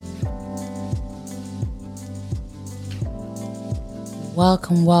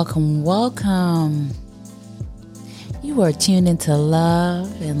Welcome, welcome, welcome. You are tuned into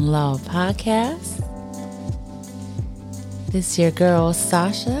Love and Love Podcast. This is your girl,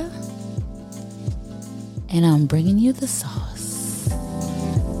 Sasha, and I'm bringing you the sauce.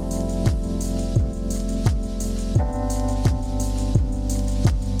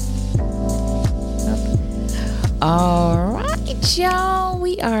 All right, y'all.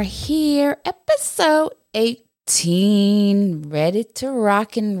 We are here, episode 18, ready to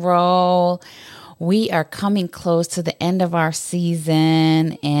rock and roll. We are coming close to the end of our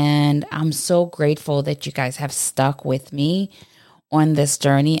season, and I'm so grateful that you guys have stuck with me on this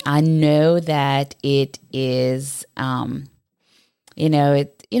journey. I know that it is, Thursday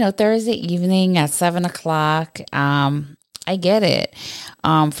evening at 7:00. I get it.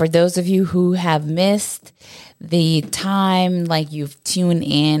 For those of you who have missed the time, like you've tuned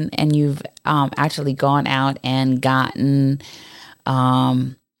in and you've actually gone out and gotten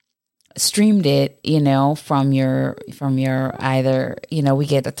streamed it, from your either, we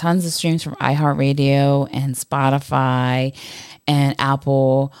get tons of streams from iHeartRadio and Spotify and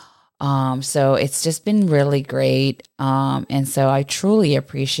Apple. So it's just been really great. And so I truly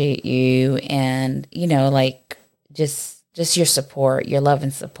appreciate you and, just your support, your love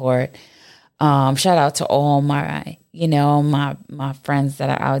and support. Shout out to all my friends that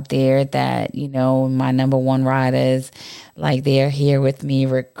are out there that, my number one riders, like they're here with me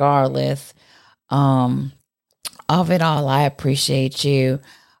regardless of it all. I appreciate you,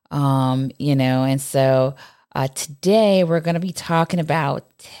 and so today we're going to be talking about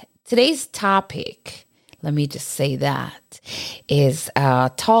today's topic. Let me just say that is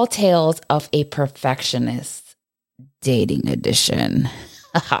Tall Tales of a Perfectionist Dating Edition.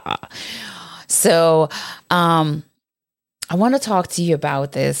 So, I want to talk to you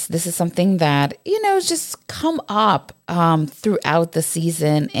about this. This is something that, has just come up throughout the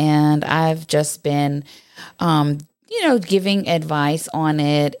season, and I've just been, giving advice on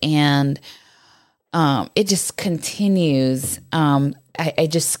it, and it just continues. I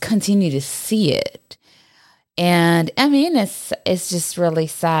just continue to see it. And I mean, it's just really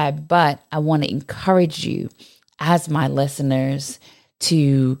sad, but I want to encourage you as my listeners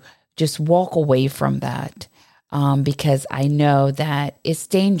to just walk away from that, because I know that it's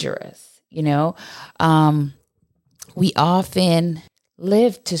dangerous. We often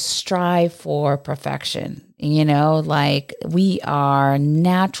live to strive for perfection, like we are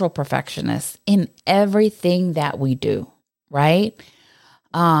natural perfectionists in everything that we do, right?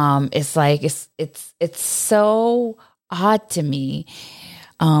 It's like, it's so odd to me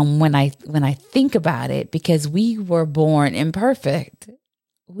when I think about it, because we were born imperfect.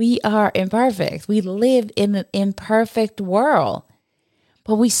 We are imperfect. We live in an imperfect world,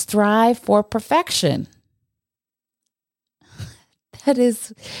 but we strive for perfection.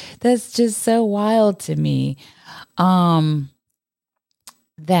 That's just so wild to me, that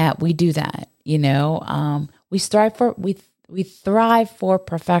we do that. We thrive for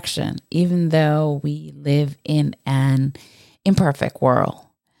perfection, even though we live in an imperfect world.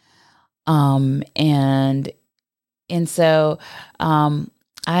 And so,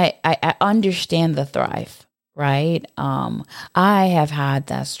 I understand the thrive, right? I have had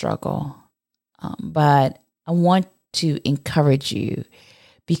that struggle, but I want to encourage you,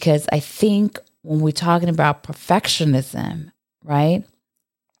 because I think when we're talking about perfectionism, right?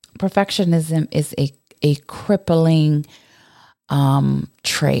 Perfectionism is a crippling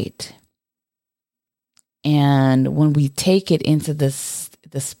trait. And when we take it into the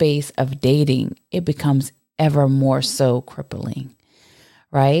space of dating, it becomes ever more so crippling.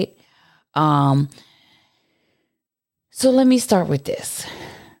 Right? So let me start with this.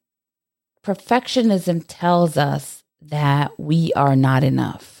 Perfectionism tells us that we are not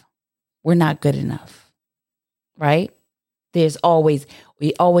enough. We're not good enough. Right? We always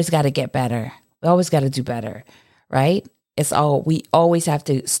got to get better. We always got to do better. Right? We always have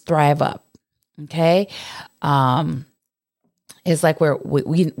to strive up. Okay? It's like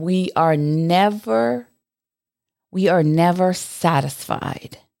we are never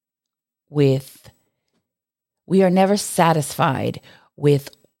satisfied with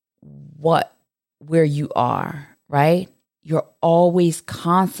where you are, right? You're always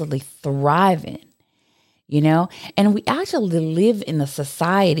constantly thriving, and we actually live in a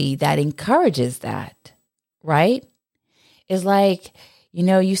society that encourages that, right? It's like,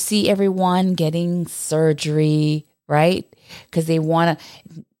 you see everyone getting surgery, right? Because they want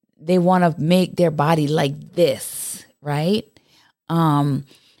to make their body like this, right?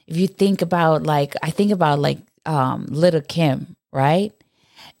 If you think about I think about Little Kim, right?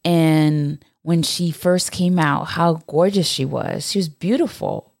 And when she first came out, how gorgeous she was. She was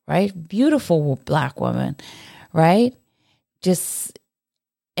beautiful, right? Beautiful Black woman, right? Just,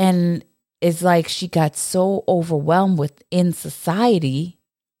 and it's like she got so overwhelmed within society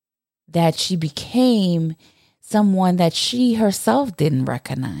that she became someone that she herself didn't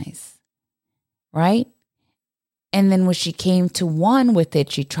recognize, right? And then when she came to one with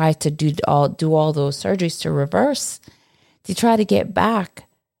it, she tried to do all those surgeries to reverse, to try to get back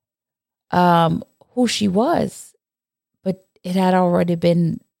who she was. But it had already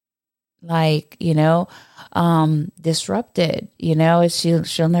been like, disrupted,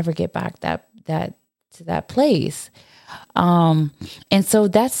 she'll never get back that to that place. And so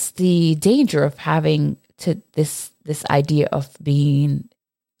that's the danger of having to this idea of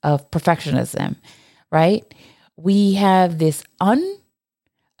perfectionism, right? We have this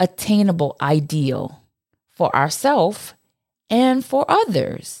unattainable ideal for ourselves and for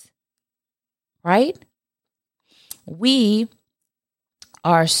others, right? We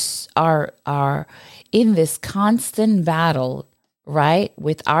are in this constant battle, right,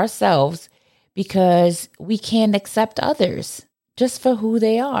 with ourselves, because we can't accept others just for who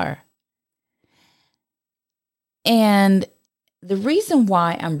they are. And the reason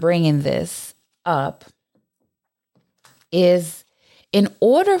why I'm bringing this up is in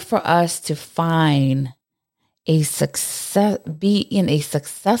order for us to find be in a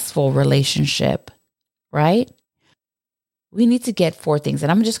successful relationship, right? We need to get 4 things.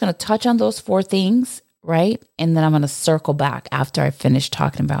 And I'm just going to touch on those 4 things, right? And then I'm going to circle back after I finish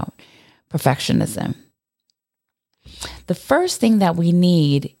talking about perfectionism. The first thing that we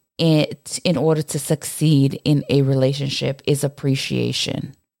need in order to succeed in a relationship is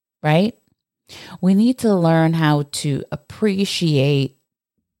appreciation, right? We need to learn how to appreciate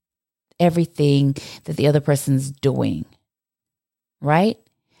everything that the other person's doing, right?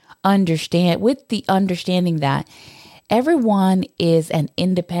 With the understanding that everyone is an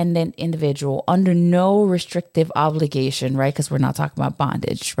independent individual under no restrictive obligation, right? Because we're not talking about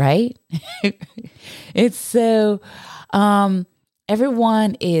bondage, right? It's so,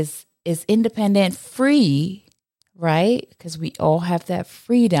 everyone is independent, free, right? Because we all have that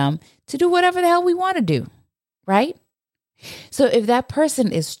freedom to do whatever the hell we want to do, right? So if that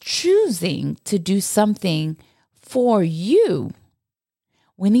person is choosing to do something for you,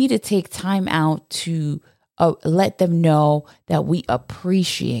 we need to take time out to let them know that we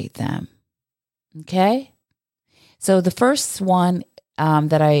appreciate them. Okay? So the first one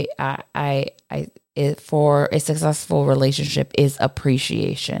that I for a successful relationship is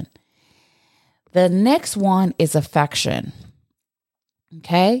appreciation. The next one is affection.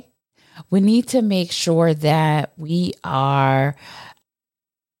 Okay? We need to make sure that we are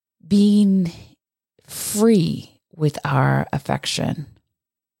being free with our affection.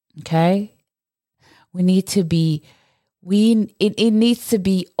 Okay? We need to be, it needs to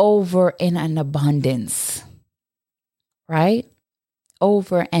be over in an abundance, right?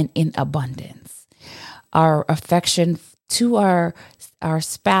 Over and in abundance. Our affection to our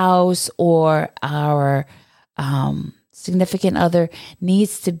spouse or our significant other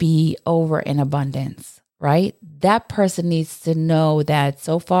needs to be over in abundance, right? That person needs to know that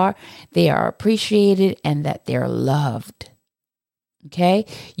so far they are appreciated and that they're loved. Okay?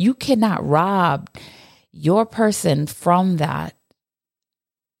 You cannot rob your person from that,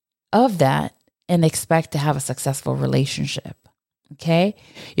 of that, and expect to have a successful relationship. Okay?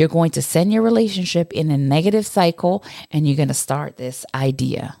 You're going to send your relationship in a negative cycle, and you're going to start this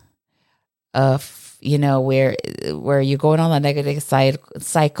idea of, where you're going on a negative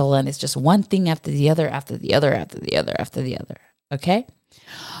cycle, and it's just one thing after the other, after the other, after the other, after the other. Okay?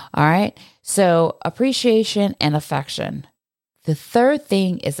 All right? So appreciation and affection. The third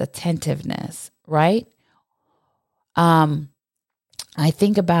thing is attentiveness, right? I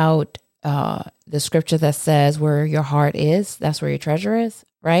think about the scripture that says where your heart is, that's where your treasure is,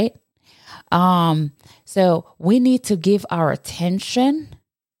 right? So we need to give our attention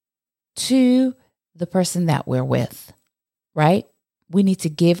to the person that we're with, right? We need to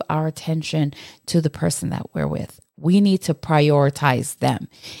give our attention to the person that we're with. We need to prioritize them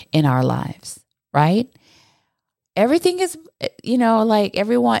in our lives, right? Everything is, like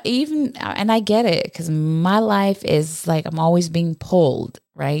everyone, even, and I get it, because my life is like, I'm always being pulled,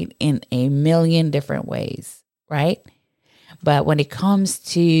 right? In a million different ways, right? But when it comes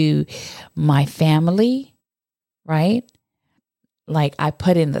to my family, right? Like I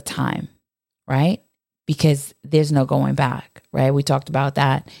put in the time, right? Because there's no going back, right? We talked about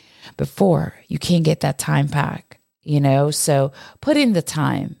that before. You can't get that time back, so put in the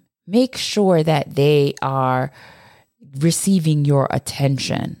time. Make sure that they are receiving your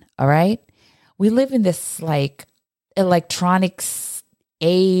attention. All right. we live in this like electronics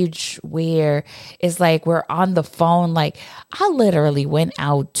age where it's like we're on the phone. Like I literally went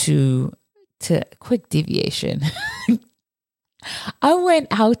out to quick deviation. I went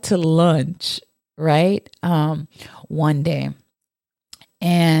out to lunch, right? One day.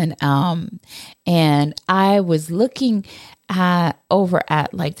 And I was looking over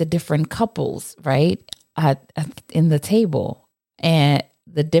at like the different couples, right? In the table and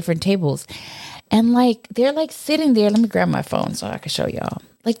the different tables. And like, they're like sitting there. Let me grab my phone so I can show y'all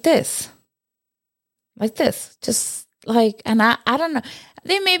like this, just like, and I don't know,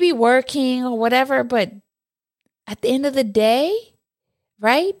 they may be working or whatever, but at the end of the day,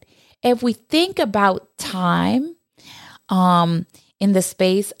 right? If we think about time, in the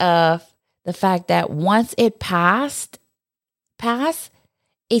space of the fact that once it pass,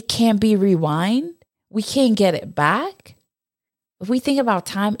 it can't be rewind. We can't get it back. If we think about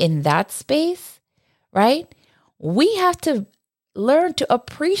time in that space, right? We have to learn to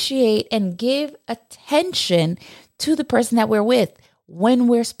appreciate and give attention to the person that we're with when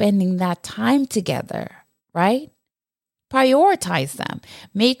we're spending that time together, right? Prioritize them.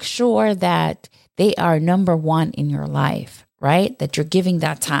 Make sure that they are number one in your life, right? That you're giving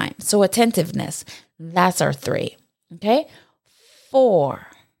that time. So attentiveness, that's our 3. Okay. 4,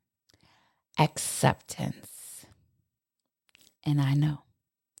 acceptance. And I know.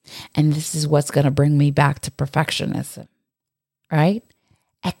 And this is what's going to bring me back to perfectionism, right?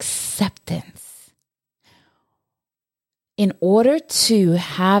 Acceptance. In order to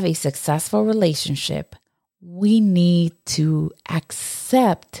have a successful relationship, we need to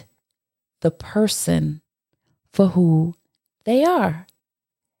accept the person for who they are,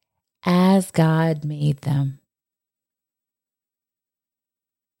 as God made them.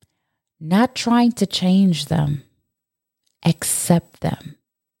 Not trying to change them. Accept them.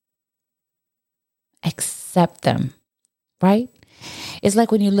 Accept them, right? It's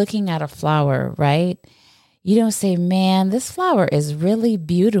like when you're looking at a flower, right? You don't say, man, this flower is really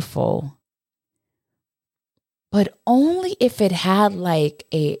beautiful. But only if it had like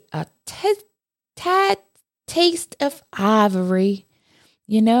a tad taste of ivory,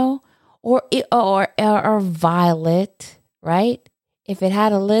 or violet, right? If it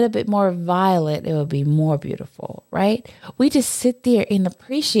had a little bit more violet, it would be more beautiful, right? We just sit there in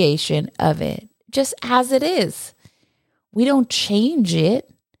appreciation of it, just as it is. We don't change it.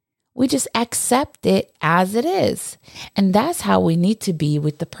 We just accept it as it is. And that's how we need to be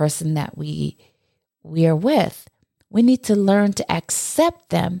with the person that we are with. We need to learn to accept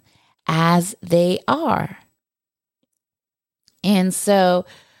them as they are. And so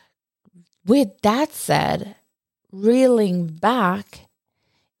with that said, reeling back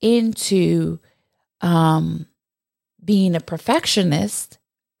into being a perfectionist,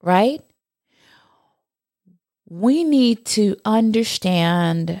 right? We need to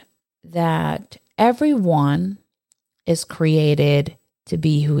understand that everyone is created to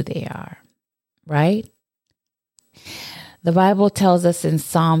be who they are, right? The Bible tells us in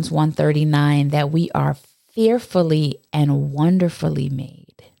Psalms 139 that we are fearfully and wonderfully made.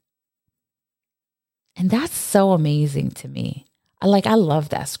 And that's so amazing to me. I love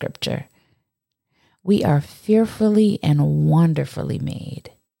that scripture. We are fearfully and wonderfully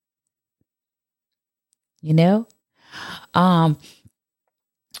made.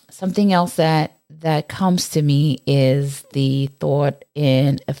 Something else that comes to me is the thought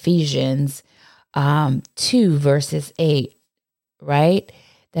in Ephesians 2 verses 8, right?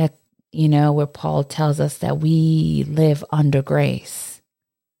 That, where Paul tells us that we live under grace,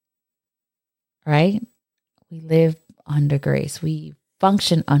 right? We live under grace. We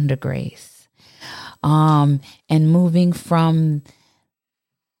function under grace. And moving from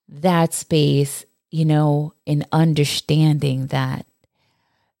that space, in understanding that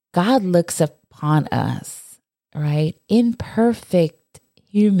God looks upon us, right? Imperfect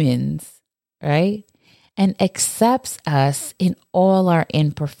humans, right? And accepts us in all our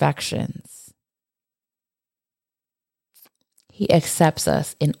imperfections. He accepts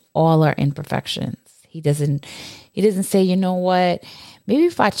us in all our imperfections. He doesn't say, you know what, maybe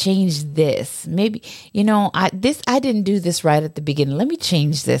if I change this, maybe, I didn't do this right at the beginning. Let me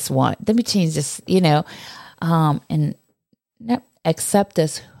change this one. Let me change this, and accept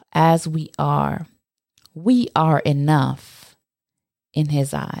us as we are. We are enough in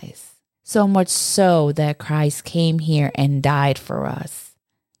his eyes. So much so that Christ came here and died for us.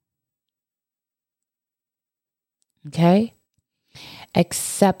 Okay?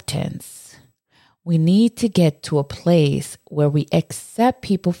 Acceptance. We need to get to a place where we accept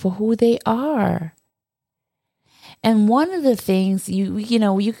people for who they are. And one of the things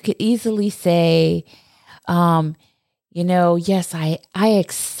you could easily say, yes, I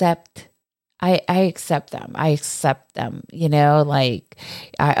accept. I accept them. I accept them, like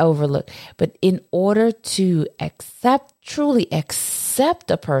I overlook. But in order to truly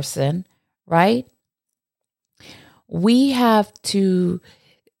accept a person, right? We have to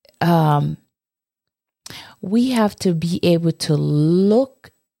be able to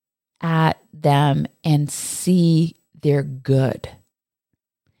look at them and see their good.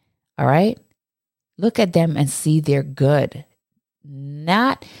 All right? Look at them and see their good.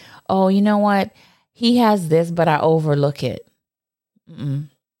 Not, oh, you know what? He has this, but I overlook it.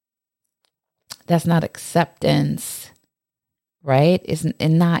 That's not acceptance, right? It's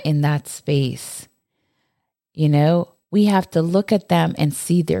not in that space. We have to look at them and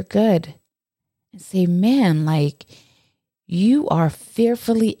see their good and say, man, like, you are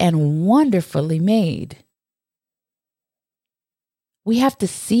fearfully and wonderfully made. We have to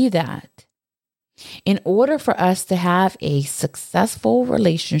see that. In order for us to have a successful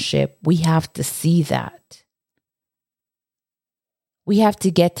relationship, we have to see that. We have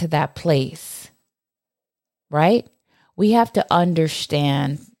to get to that place, right? We have to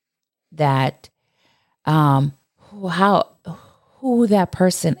understand that who that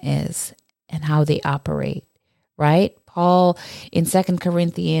person is and how they operate, right? Paul in 2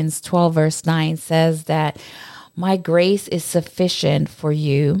 Corinthians 12 verse 9 says that my grace is sufficient for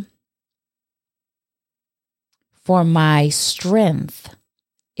you, for my strength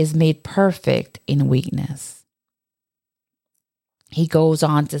is made perfect in weakness. He goes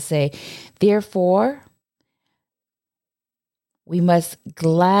on to say, therefore,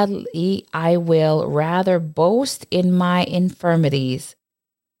 I will rather boast in my infirmities,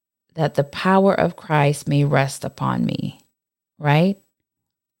 that the power of Christ may rest upon me, right?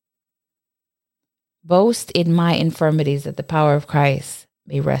 Boast in my infirmities, that the power of Christ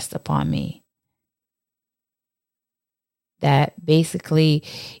may rest upon me. That basically,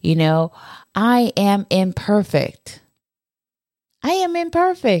 I am imperfect. I am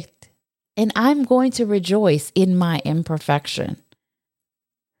imperfect, and I'm going to rejoice in my imperfection.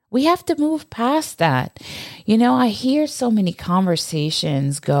 We have to move past that. I hear so many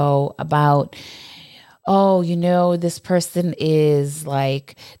conversations go about, this person is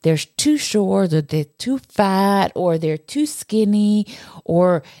like, they're too short, or they're too fat, or they're too skinny,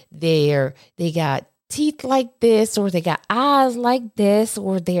 or they got teeth like this, or they got eyes like this,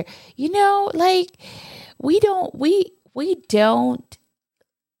 or they're,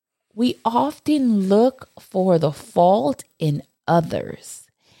 we often look for the fault in others.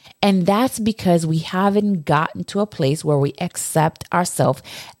 And that's because we haven't gotten to a place where we accept ourselves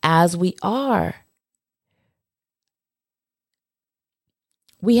as we are.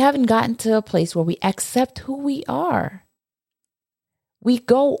 We haven't gotten to a place where we accept who we are. We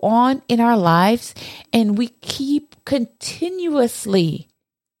go on in our lives and we keep continuously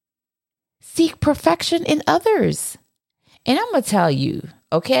seek perfection in others. And I'm going to tell you,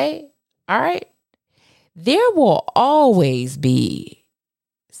 okay? All right? There will always be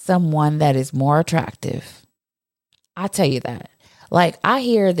someone that is more attractive. I tell you that. Like, I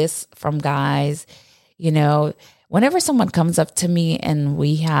hear this from guys, whenever someone comes up to me and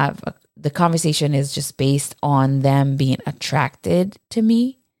we have the conversation is just based on them being attracted to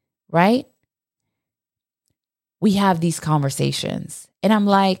me, right? We have these conversations and I'm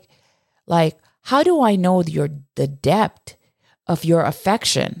like, how do I know the depth of your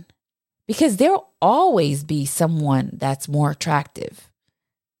affection? Because there'll always be someone that's more attractive.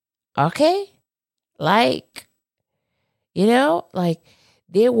 Okay?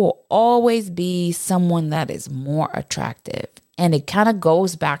 There will always be someone that is more attractive. And it kind of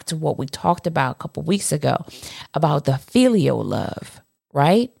goes back to what we talked about a couple weeks ago about the filial love,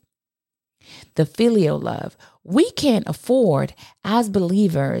 right? The filial love. We can't afford as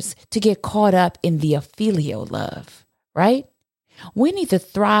believers to get caught up in the filial love, right? We need to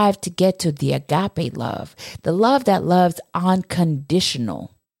thrive to get to the agape love, the love that loves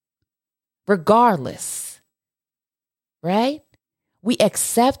unconditional, regardless, right? We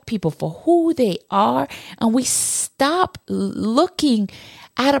accept people for who they are and we stop looking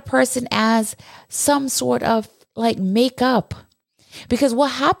at a person as some sort of like makeup. Because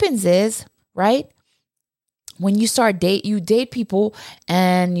what happens is, right, when you date people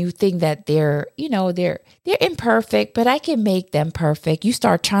and you think that they're imperfect, but I can make them perfect. You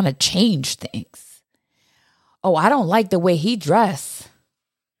start trying to change things. Oh, I don't like the way he dressed,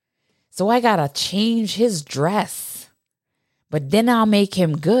 so I got to change his dress. But then I'll make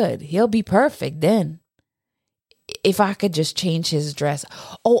him good. He'll be perfect then. If I could just change his dress.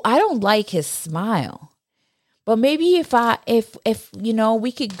 Oh, I don't like his smile. But maybe if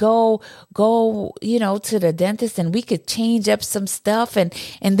we could go to the dentist and we could change up some stuff and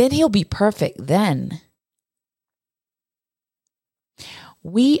then he'll be perfect then.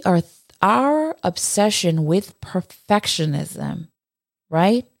 Our obsession with perfectionism,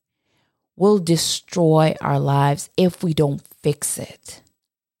 right, will destroy our lives if we don't fix it.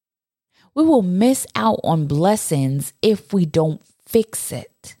 We will miss out on blessings if we don't fix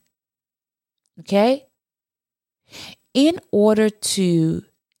it. Okay? In order to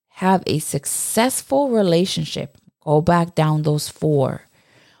have a successful relationship, go back down those 4,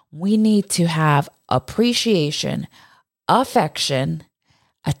 we need to have appreciation, affection,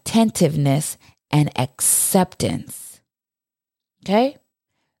 attentiveness, and acceptance. Okay?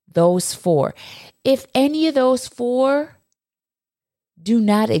 Those 4. If any of those 4 do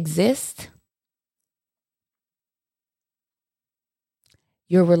not exist,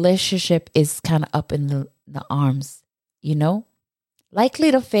 your relationship is kind of up in the arms,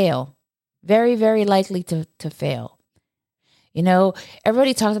 likely to fail, very, very likely to fail.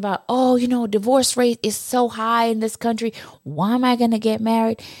 Everybody talks about, divorce rate is so high in this country. Why am I going to get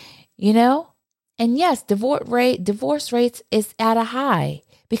married? And yes, divorce rates is at a high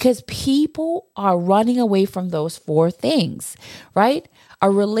because people are running away from those 4 things, right? A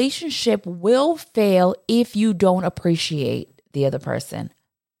relationship will fail if you don't appreciate the other person.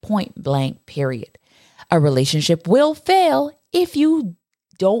 Point blank, period. A relationship will fail if you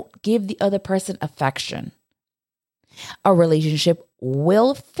don't give the other person affection. A relationship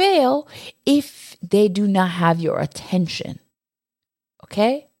will fail if they do not have your attention.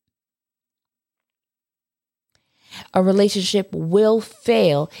 Okay? A relationship will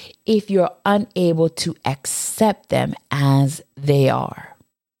fail if you're unable to accept them as they are.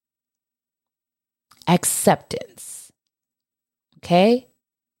 Acceptance. Okay?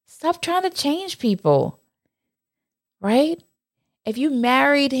 Stop trying to change people. Right? If you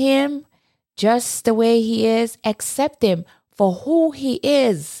married him just the way he is, accept him for who he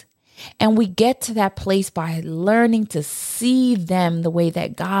is. And we get to that place by learning to see them the way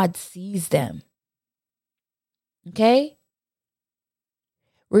that God sees them. Okay?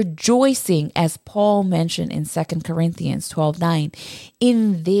 Rejoicing, as Paul mentioned in 2 Corinthians 12:9,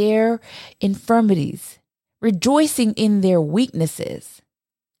 in their infirmities, rejoicing in their weaknesses.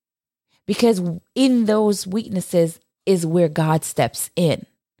 Because in those weaknesses is where God steps in.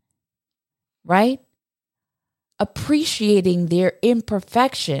 Right? Appreciating their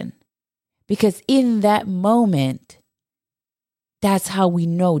imperfection, because in that moment, that's how we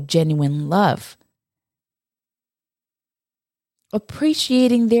know genuine love.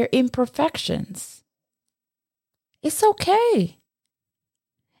 Appreciating their imperfections. It's okay.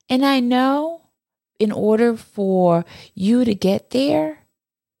 And I know in order for you to get there,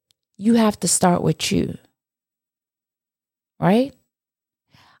 you have to start with you. Right?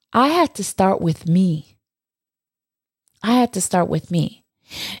 I had to start with me. But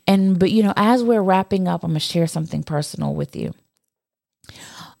as we're wrapping up, I'm going to share something personal with you.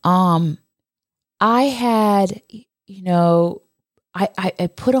 I had, I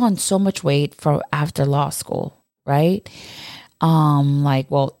put on so much weight for after law school, right?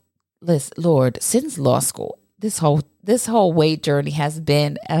 Lord, since law school, this whole weight journey has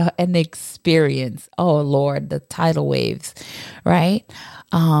been an experience. Oh Lord, the tidal waves, right?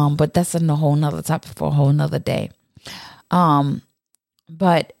 But that's a whole nother topic for a whole nother day.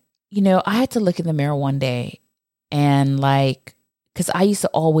 But I had to look in the mirror one day and because I used to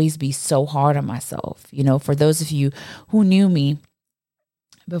always be so hard on myself. For those of you who knew me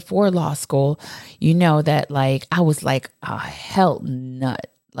before law school, that I was like a hell nut.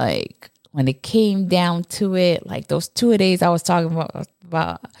 When it came down to it, those 2-a-days I was talking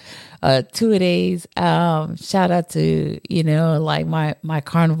about 2-a-days, shout out to, my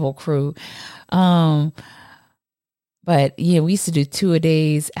carnival crew. But we used to do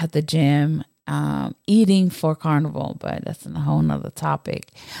 2-a-days at the gym, eating for carnival, but that's a whole nother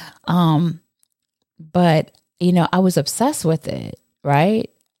topic. But, I was obsessed with it, right?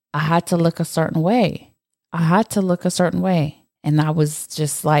 I had to look a certain way. And I was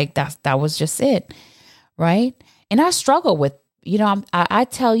just that was just it. Right. And I struggle with, I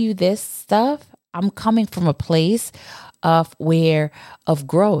tell you this stuff, I'm coming from a place of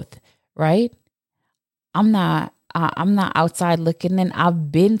growth. Right. I'm not outside looking in.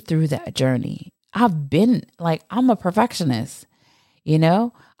 I've been through that journey. I'm a perfectionist. I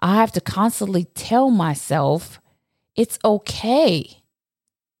have to constantly tell myself it's okay.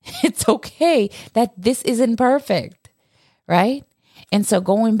 It's okay that this isn't perfect. Right? And so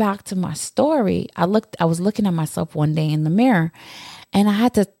going back to my story, I was looking at myself one day in the mirror and I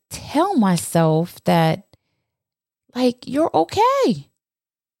had to tell myself that Like, you're okay.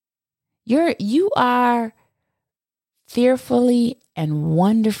 You are fearfully and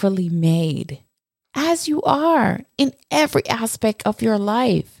wonderfully made as you are in every aspect of your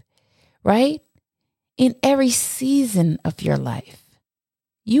life, right? In every season of your life.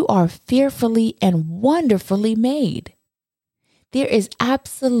 You are fearfully and wonderfully made. There is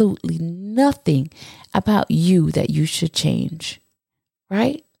absolutely nothing about you that you should change,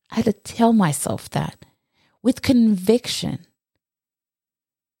 right? I had to tell myself that with conviction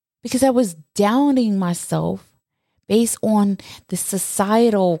because I was doubting myself based on the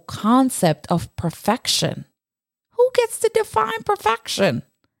societal concept of perfection. Who gets to define perfection?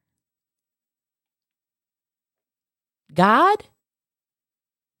 God?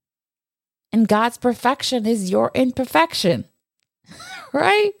 And God's perfection is your imperfection,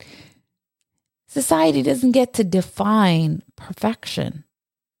 right? Society doesn't get to define perfection.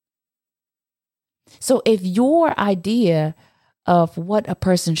 So if your idea of what a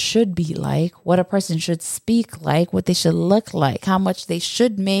person should be like, what a person should speak like, what they should look like, how much they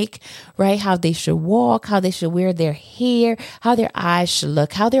should make, right? How they should walk, how they should wear their hair, how their eyes should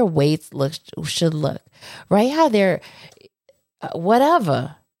look, how their weights should look, right? How their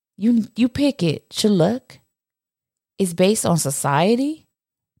whatever you pick it should look is based on society.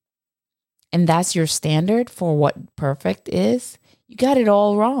 And that's your standard for what perfect is. You got it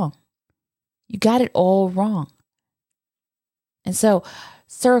all wrong. You got it all wrong. And so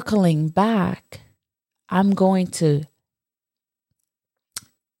circling back, I'm going to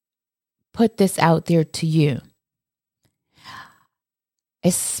put this out there to you,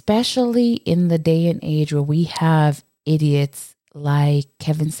 especially in the day and age where we have idiots like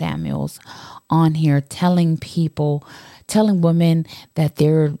Kevin Samuels on here telling women that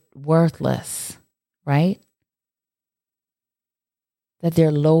they're worthless, right? That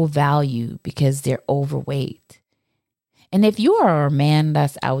they're low value because they're overweight. And if you are a man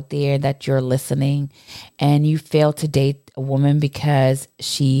that's out there that you're listening and you fail to date a woman because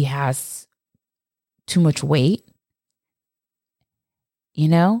she has too much weight,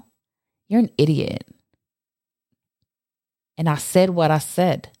 you're an idiot. And I said what I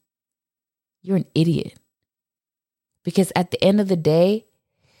said. You're an idiot. Because at the end of the day,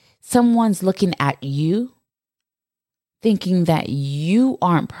 someone's looking at you thinking that you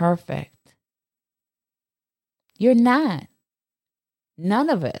aren't perfect. You're not. None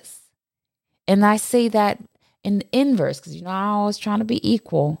of us. And I say that in the inverse because, I'm always trying to be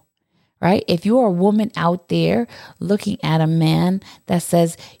equal, right? If you're a woman out there looking at a man that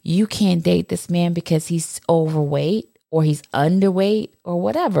says you can't date this man because he's overweight or he's underweight or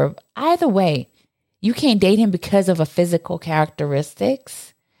whatever, either way, you can't date him because of a physical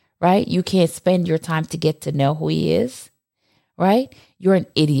characteristics, right? You can't spend your time to get to know who he is, right? You're an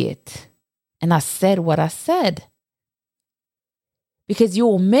idiot. And I said what I said. Because you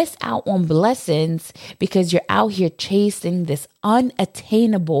will miss out on blessings because you're out here chasing this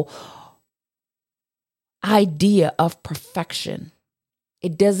unattainable idea of perfection.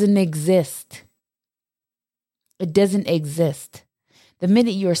 It doesn't exist. It doesn't exist. The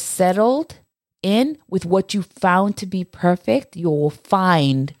minute you're settled in with what you found to be perfect, you will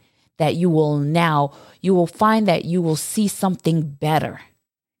find that you will see something better.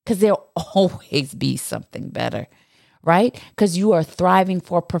 Because there'll always be something better, right? Because you are thriving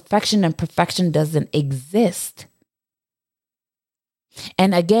for perfection and perfection doesn't exist.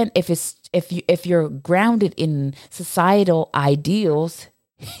 And again, if you're grounded in societal ideals,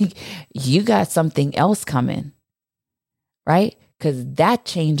 you got something else coming, right? Because that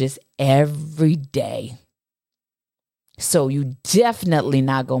changes every day. So you definitely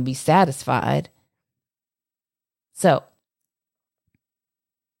not going to be satisfied. So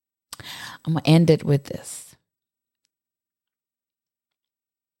I'm going to end it with this.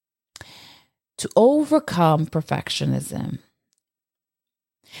 To overcome perfectionism,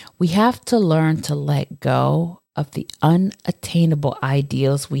 we have to learn to let go of the unattainable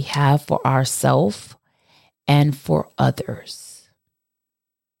ideals we have for ourselves and for others.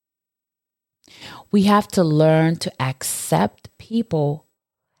 We have to learn to accept people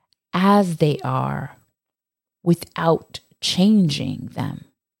as they are without changing them.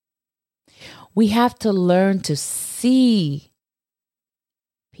 We have to learn to see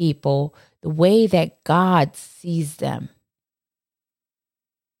people the way that God sees them.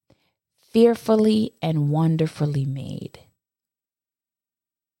 Fearfully and wonderfully made.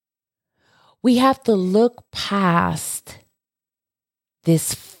 We have to look past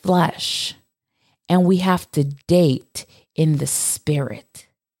this flesh and we have to date in the spirit.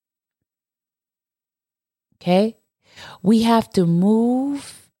 Okay? We have to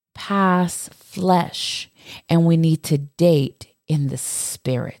move past flesh and we need to date in the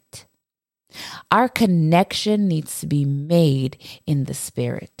spirit. Our connection needs to be made in the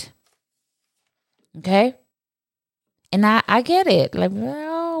spirit. Okay? And I get it. Like,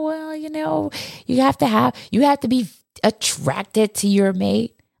 well, you have to be attracted to your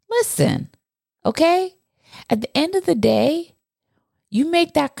mate. Listen, okay? At the end of the day, you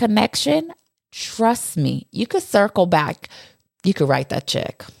make that connection. Trust me, you could circle back. You could write that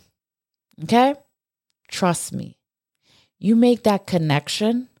check. Okay? Trust me. You make that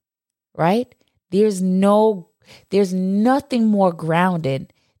connection, right? There's nothing more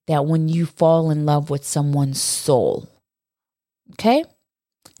grounded than when you fall in love with someone's soul. Okay?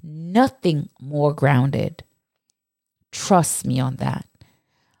 Nothing more grounded. Trust me on that.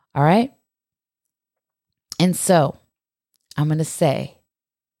 All right? And so I'm going to say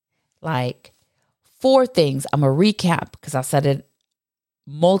like 4 things. I'm going to recap because I said it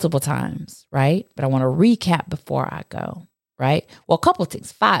multiple times, right? But I want to recap before I go, right? Well, a couple of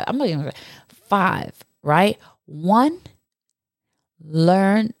things. 5. I'm not even 5, right? 1,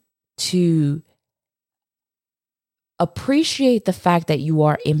 learn to appreciate the fact that you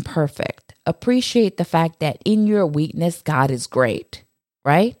are imperfect. Appreciate the fact that in your weakness, God is great,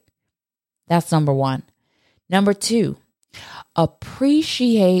 right? That's number 1. Number 2,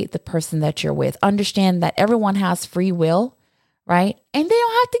 appreciate the person that you're with. Understand that everyone has free will, right? And they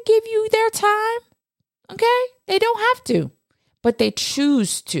don't have to give you their time, okay? They don't have to, but they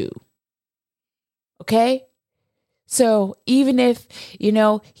choose to, okay? So even if,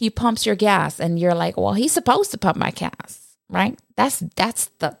 he pumps your gas and you're like, well, he's supposed to pump my gas, right? That's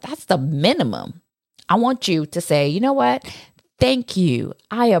the minimum. I want you to say, you know what? Thank you.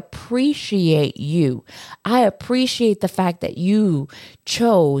 I appreciate you. I appreciate the fact that you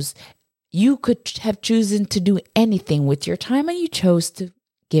could have chosen to do anything with your time and you chose to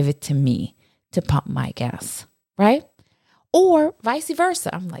give it to me to pump my gas, right? Or vice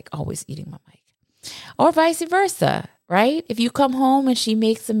versa. I'm like always eating my mic. Or vice versa, right? If you come home and she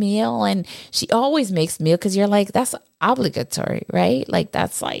makes a meal and she always makes a meal because you're like, that's obligatory, right? Like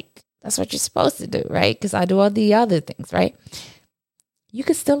that's what you're supposed to do, right? Because I do all the other things, right? You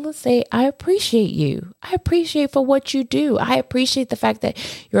could still say, I appreciate you. I appreciate for what you do. I appreciate the fact that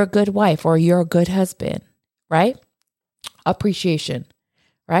you're a good wife or you're a good husband, right? Appreciation,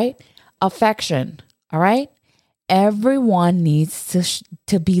 right? Affection, all right? Everyone needs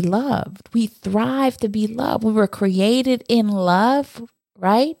to be loved. We thrive to be loved. We were created in love,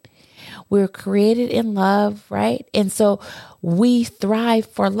 right? We're created in love, right? And so we thrive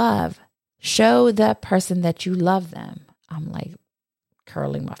for love. Show that person that you love them. I'm like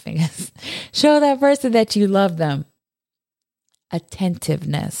curling my fingers. Show that person that you love them.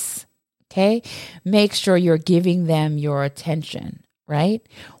 Attentiveness, okay? Make sure you're giving them your attention, right?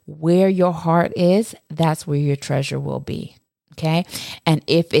 Where your heart is, that's where your treasure will be, okay? And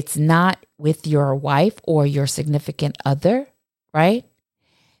if it's not with your wife or your significant other, right?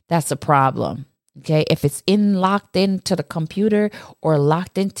 That's a problem, okay? If it's locked into the computer or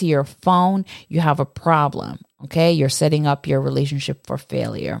locked into your phone, you have a problem, okay? You're setting up your relationship for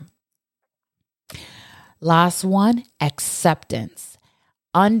failure. Last one, acceptance.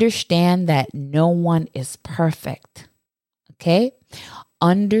 Understand that no one is perfect, okay?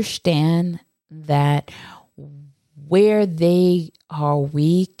 Understand that where they are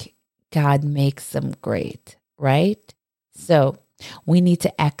weak, God makes them great, right? So we need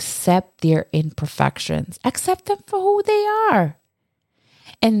to accept their imperfections. Accept them for who they are.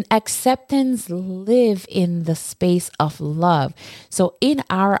 And acceptance live in the space of love. So in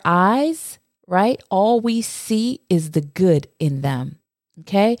our eyes, right, all we see is the good in them.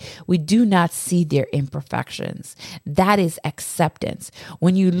 Okay, we do not see their imperfections. That is acceptance.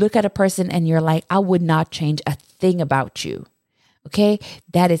 When you look at a person and you're like, I would not change a thing about you. Okay,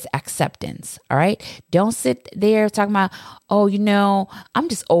 that is acceptance. All right. Don't sit there talking about, I'm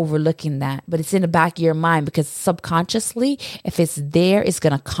just overlooking that. But it's in the back of your mind because subconsciously, if it's there, it's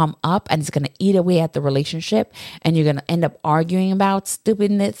going to come up and it's going to eat away at the relationship and you're going to end up arguing about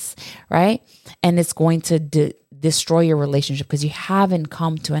stupidness. Right. And it's going to destroy your relationship because you haven't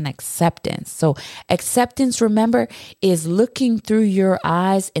come to an acceptance. So acceptance, remember, is looking through your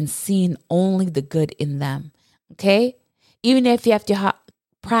eyes and seeing only the good in them. Okay. Even if you have to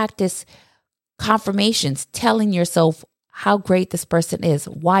practice confirmations, telling yourself how great this person is,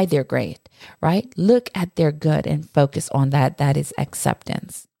 why they're great, right? Look at their good and focus on that. That is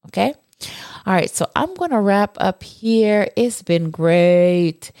acceptance. Okay. All right. So I'm going to wrap up here. It's been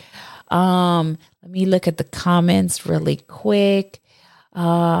great. Let me look at the comments really quick.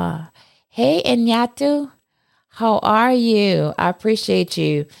 Hey, Enyatu, how are you? I appreciate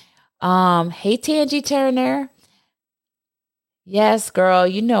you. Hey, Tangie Turner. Yes, girl,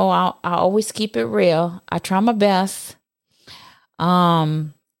 you know I always keep it real. I try my best.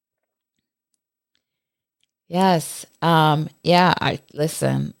 Um, yes. Yeah, I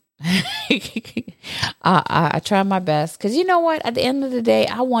listen. I try my best because you know what? At the end of the day,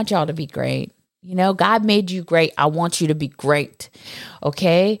 I want y'all to be great. You know, God made you great. I want you to be great.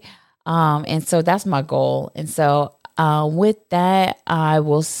 Okay. And so that's my goal. And so with that, I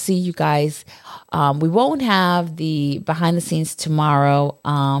will see you guys. We won't have the behind the scenes tomorrow.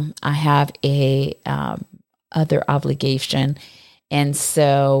 I have a other obligation. And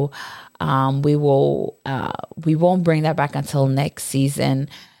so we won't bring that back until next season,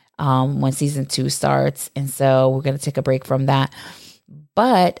 when season 2 starts. And so we're going to take a break from that.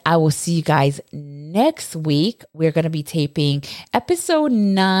 But I will see you guys next week. We're going to be taping episode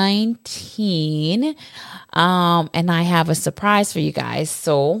 19. And I have a surprise for you guys.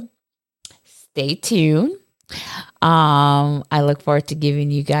 So stay tuned. I look forward to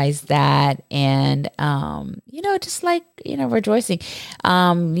giving you guys that, and just like rejoicing,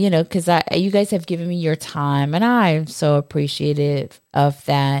 because you guys have given me your time, and I'm so appreciative of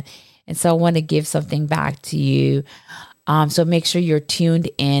that, and so I want to give something back to you. So make sure you're tuned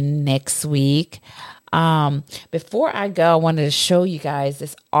in next week. Before I go, I wanted to show you guys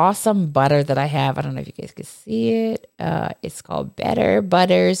this awesome butter that I have. I don't know if you guys can see it. It's called Better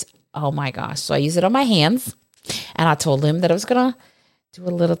Butters. Oh my gosh! So I use it on my hands. And I told him that I was going to do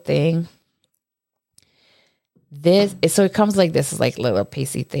a little thing. So it comes like this, is like a little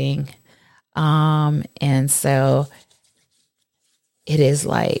pasty thing. And so it is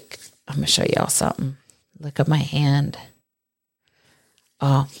like, I'm going to show y'all something. Look at my hand.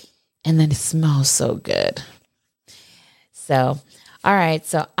 Oh, and then it smells so good. So, all right.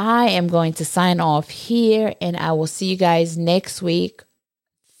 So I am going to sign off here, and I will see you guys next week,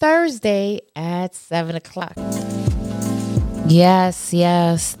 Thursday at 7:00.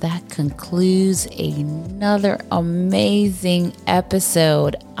 Yes, that concludes another amazing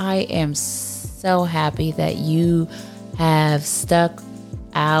episode. I am so happy that you have stuck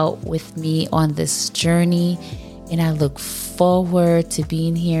out with me on this journey, and I look forward to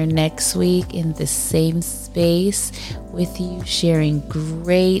being here next week in the same space with you, sharing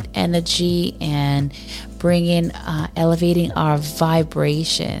great energy and elevating our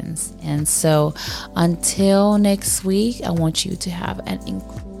vibrations. And so until next week, I want you to have an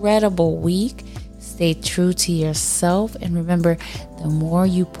incredible week. Stay true to yourself. And remember, the more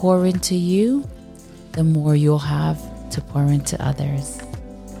you pour into you, the more you'll have to pour into others.